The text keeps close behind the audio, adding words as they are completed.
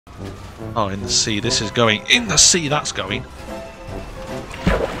Oh, in the sea, this is going. In the sea, that's going.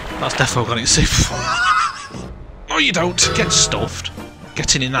 That's defo gone in sea. No, you don't. Get stuffed.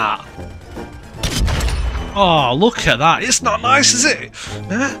 Getting in that. Oh, look at that. It's not nice, is it?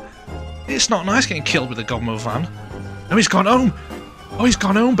 Nah. It's not nice getting killed with a Godmo van. No, he's gone home. Oh, he's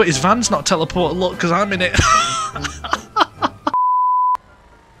gone home, but his van's not teleported. Look, because I'm in it.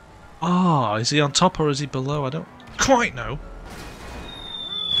 Oh, is he on top or is he below? I don't quite know.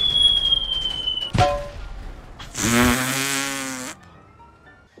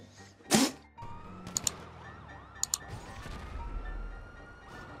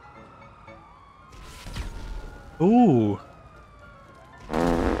 Ooh.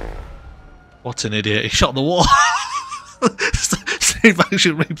 What an idiot. He shot the wall. Save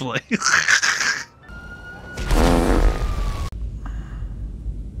action replay.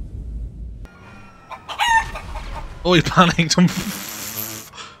 Oh, he panicked.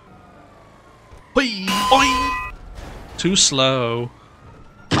 Oi, oi. Too slow.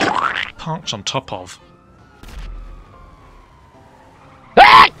 Parked on top of.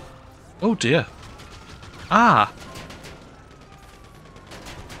 Oh dear. Ah.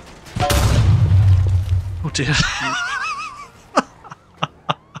 Oh dear.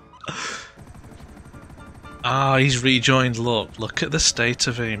 Ah, he's rejoined. Look at the state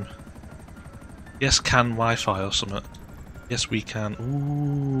of him. Yes, can Wi-Fi or something. Yes, we can.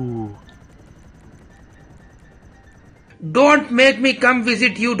 Ooh. Don't make me come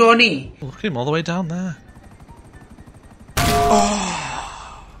visit you, Donny. Look at him all the way down there.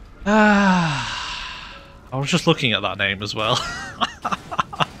 Oh. Ah. I was just looking at that name as well.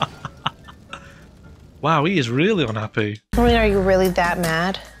 Wow, he is really unhappy. I mean, are you really that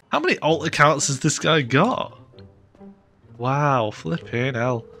mad? How many alt accounts has this guy got? Wow, flipping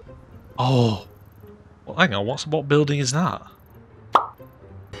hell. Oh. Well, hang on, what building is that?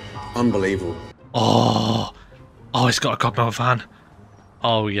 Unbelievable. Oh. Oh, he's got a Godmo van.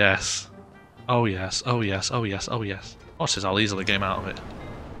 Oh, yes. Oh, yes. Oh, yes. Oh, yes. Oh, yes. Watch this, I'll easily game out of it.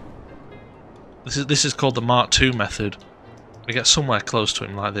 This is called the Mark II method. We get somewhere close to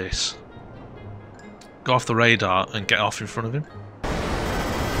him like this. Go off the radar and get off in front of him.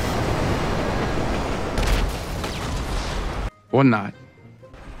 Or not.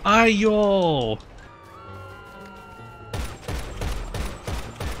 Ayo!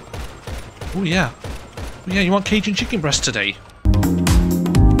 Oh yeah. Oh yeah, you want Cajun chicken breast today?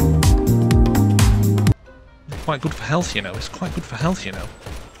 Quite good for health, you know. It's quite good for health, you know.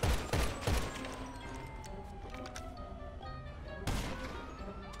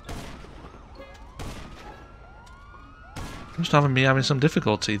 Just having some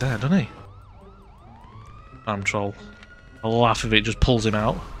difficulty there, doesn't he? Damn troll. A laugh if it just pulls him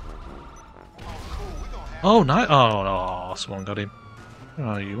out. Oh, no! Oh, no! Someone got him. Where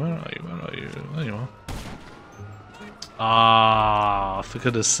are you? Where are you? Where are you? There you are. Ah, for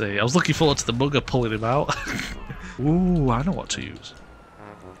goodness sake. I was looking forward to the mugger pulling him out. Ooh, I know what to use.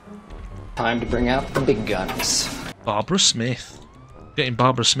 Time to bring out the big guns. Barbara Smith. Getting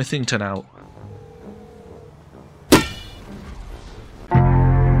Barbara Smithington out.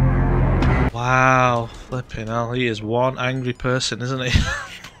 Wow, flipping hell, he is one angry person, isn't he?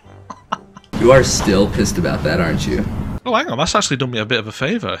 You are still pissed about that, aren't you? Oh, hang on, that's actually done me a bit of a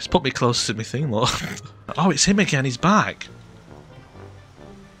favour. It's put me closer to my thing, look. Oh, it's him again, he's back.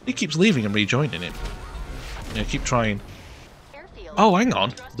 He keeps leaving and rejoining him. Yeah, keep trying. Oh, hang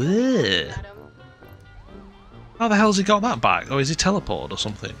on. Bleh. How the hell's he got that back? Oh, is he teleported or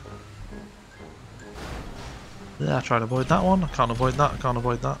something? Yeah, I tried to avoid that one. I can't avoid that. I can't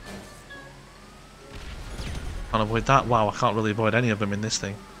avoid that. Can't avoid that. Wow, I can't really avoid any of them in this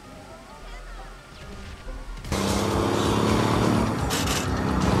thing.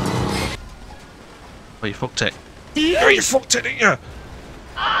 Oh, you fucked it. Yeah, you fucked it, didn't you?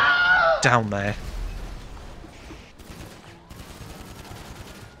 Down there.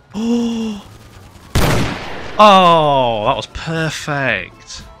 Oh! Oh, that was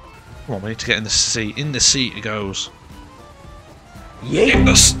perfect. Come on, we need to get in the sea. In the sea it goes. Yeah. In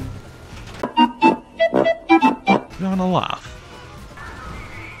the sea. You having a laugh?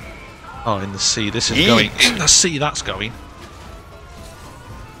 Oh, in the sea. This is going. In the sea, that's going.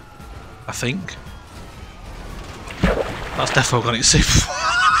 I think. That's defo gone in sea.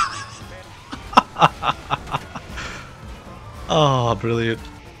 Oh, brilliant.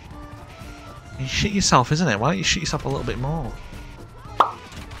 You shit yourself, isn't it? Why don't you shit yourself a little bit more?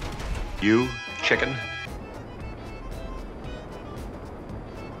 You, chicken.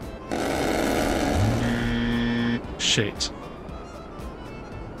 Shit.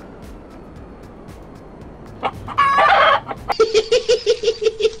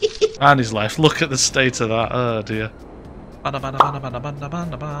 And his life. Look at the state of that. Oh dear.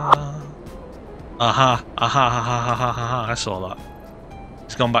 Aha. Aha. I saw that.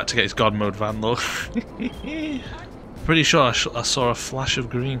 He's gone back to get his God mode van, look. Pretty sure I saw a flash of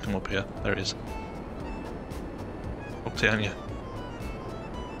green come up here. There it is. Up to it, aren't you?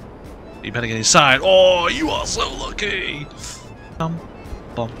 You better get inside. Oh, you are so lucky! Bum,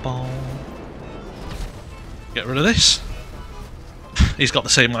 bum, bum. Get rid of this. He's got the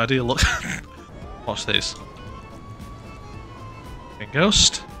same idea, look. Watch this.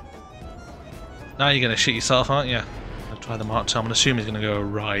 Ghost. Now you're going to shit yourself, aren't you? I'll try the Mark II. I'm going to assume he's going to go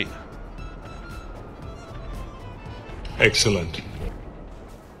right. Excellent.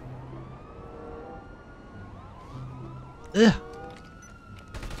 Ugh.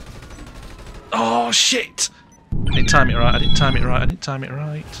 Oh, shit! I didn't time it right.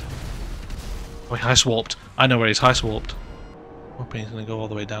 Oh, he ice warped. I know where he's ice warped. Hoping he's going to go all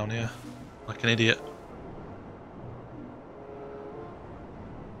the way down here. Like an idiot.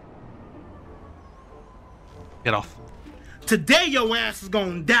 Get off. Today your ass is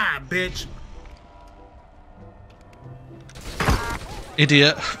gonna die, bitch.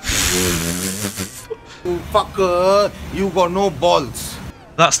 Idiot. You fucker, you got no balls.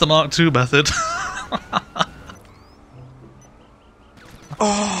 That's the Mark II method.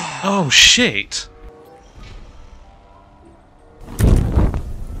 Oh shit.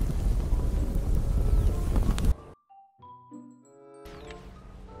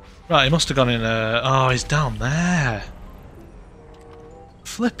 Right, he must have gone in oh, he's down there.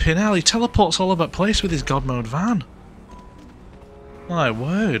 Flipping hell, he teleports all over the place with his God mode van. My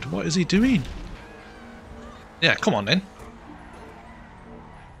word, what is he doing? Yeah, come on then.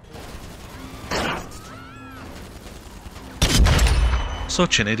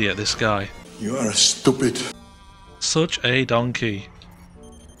 Such an idiot, this guy. You are stupid. Such a donkey.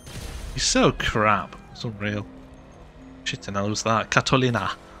 He's so crap. It's unreal. Shit, and who's that?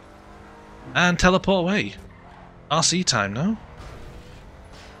 Catolina. And teleport away. RC time, no?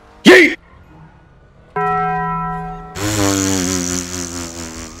 Yeet!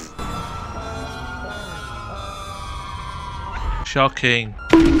 Shocking.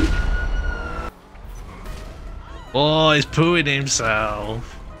 Oh, he's pooing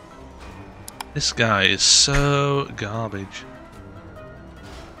himself. This guy is so garbage.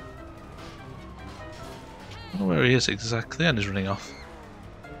 I don't know where he is exactly, and he's running off.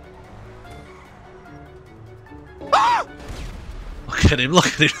 Look at him, look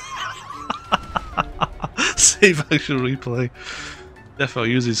at him! Save action replay.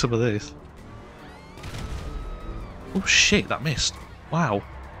 Definitely using some of this. Oh shit, that missed. Wow.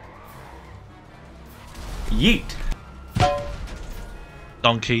 Yeet.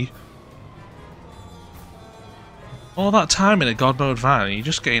 Donkey. All that time in a God mode van and you're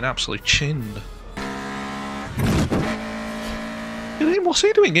just getting absolutely chinned. What's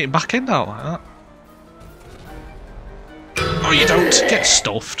he doing getting back end out like that? Oh, you don't get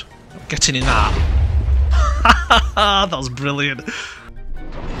stuffed. Getting in that. That was brilliant.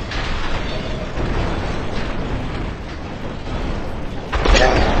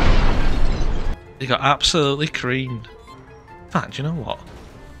 He got absolutely creamed. In fact, you know what?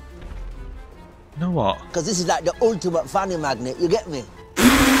 You know what? Because this is like the ultimate fanny magnet, you get me?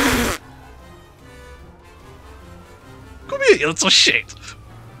 Come here, you little shit!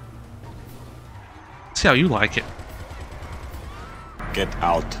 See how you like it. Get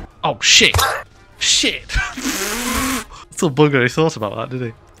out. Oh shit! Shit! Little bugger, he thought about that, did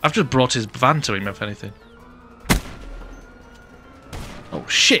he? I've just brought his van to him, if anything. Oh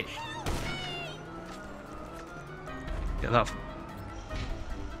shit! Get that.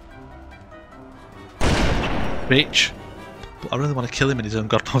 Bitch. But I really want to kill him in his own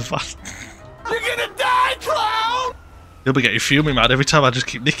God mode van. You're gonna die, clown! He'll be getting fuming mad every time I just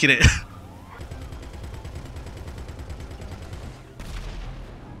keep nicking it.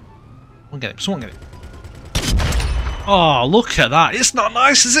 Someone get him. Oh, look at that. It's not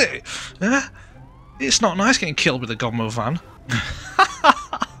nice, is it? Yeah? It's not nice getting killed with a God mode van.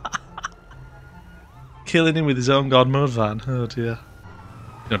 Killing him with his own God mode van. Oh dear.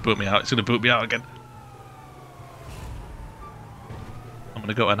 It's gonna boot me out. It's gonna boot me out again. I'm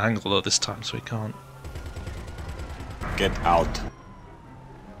gonna go at an angle though this time so he can't. Get out.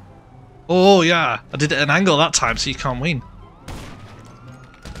 Oh yeah, I did it at an angle that time so you can't win.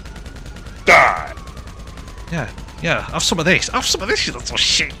 Die! Yeah, have some of this. Have some of this, you little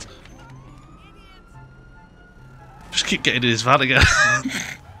shit. Just keep getting in his van again.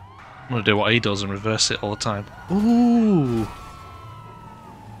 I'm gonna do what he does and reverse it all the time. Ooh!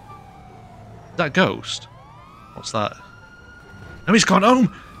 That ghost? What's that? No, he's gone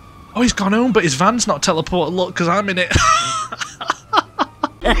home! Oh, he's gone home, but his van's not teleported. Look, because I'm in it.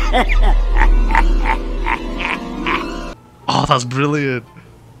 Oh, that's brilliant.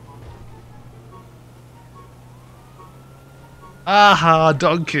 Aha,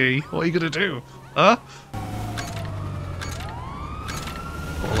 donkey. What are you going to do? Huh?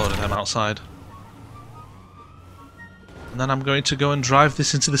 Put a load of them outside. And then I'm going to go and drive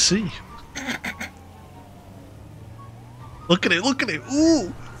this into the sea. Look at it, look at it.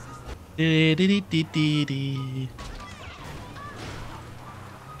 Ooh.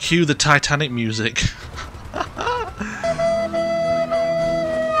 Cue the Titanic music.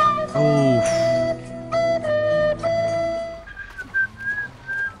 Oh.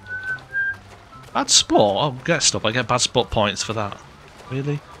 Bad spot? I'll get stuff. I get bad spot points for that.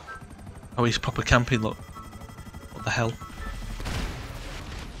 Really? Oh, he's proper camping, look. What the hell?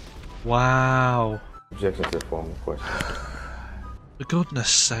 Wow. Objection to the formal question. For goodness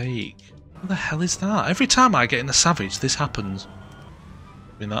sake. What the hell is that? Every time I get in the Savage, this happens.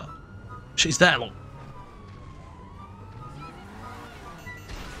 I mean that. She's there, look.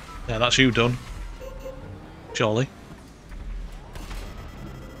 Yeah, that's you done. Surely.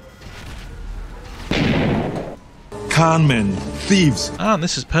 Conmen, thieves. Ah, and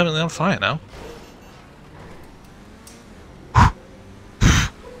this is permanently on fire now.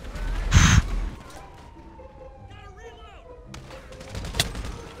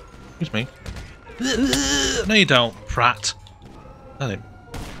 Excuse me. No, you don't, Pratt. Tell him.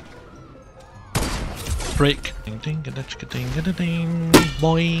 Break. Ding ding ding ding ding ding.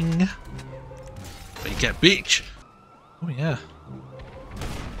 Boing. But you get bitch. Oh yeah.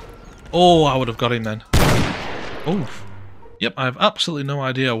 Oh, I would have got him then. Oh. Yep, I have absolutely no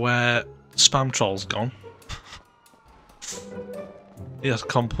idea where Spam Troll's gone. He has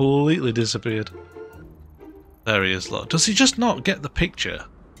completely disappeared. There he is, look. Does he just not get the picture?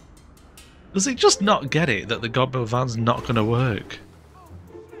 Does he just not get it that the Godmode van's not going to work?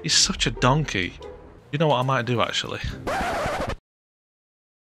 He's such a donkey. You know what I might do, actually?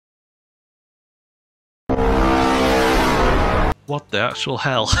 What the actual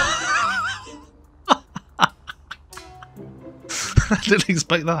hell? I didn't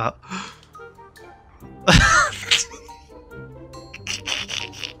expect that.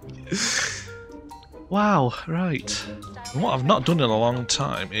 Wow, right. And what I've not done in a long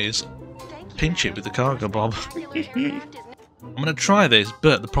time is pinch it with the cargo bomb. I'm gonna try this,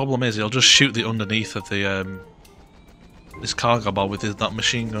 but the problem is he'll just shoot the underneath of the this cargo bomb with that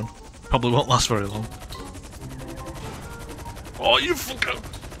machine gun. Probably won't last very long. Oh, you fucker!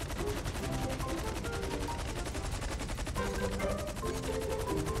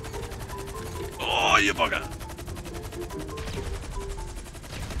 Oh, you bugger!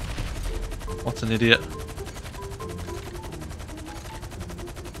 What an idiot.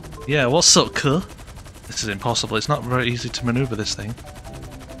 Yeah, what's up, cuh? This is impossible. It's not very easy to maneuver this thing.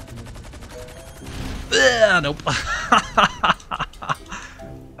 Nope. I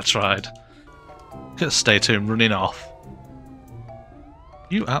tried. Could stay to him running off.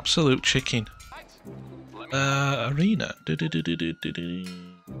 You absolute chicken. Arena.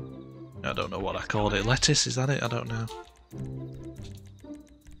 I don't know what I called it. Lettuce, is that it? I don't know.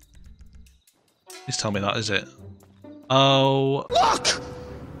 Please tell me that is it. Oh. Look!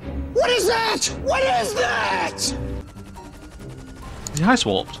 What is that? What is that? Is he ice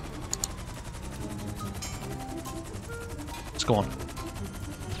warped? Let's go on.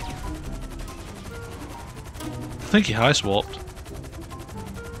 I think he ice warped.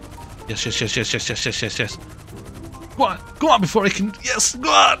 Yes, yes, yes, yes, yes, yes, yes, yes, yes. Go on before he can. Yes, go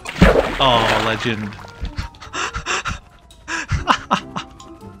on. Oh, legend.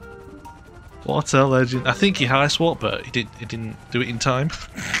 What a legend. I think he ice warped, but he didn't do it in time.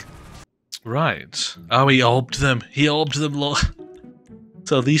 Right. Oh, he orbed them. He orbed them, look.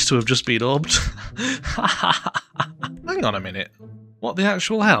 So these two have just been orbed. Hang on a minute. What the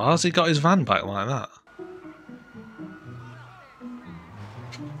actual hell? How's he got his van back like that?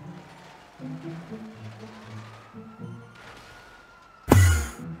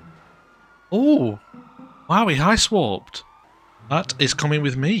 Oh! Wow, he ice warped. That is coming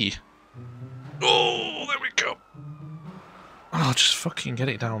with me. Oh, there we go. Oh, just fucking get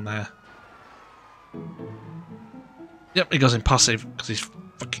it down there. Yep, he goes in passive because he's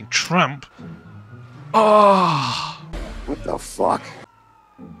fucking tramp. Oh! What the fuck?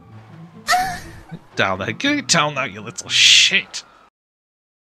 Down there. Get it down there, you little shit.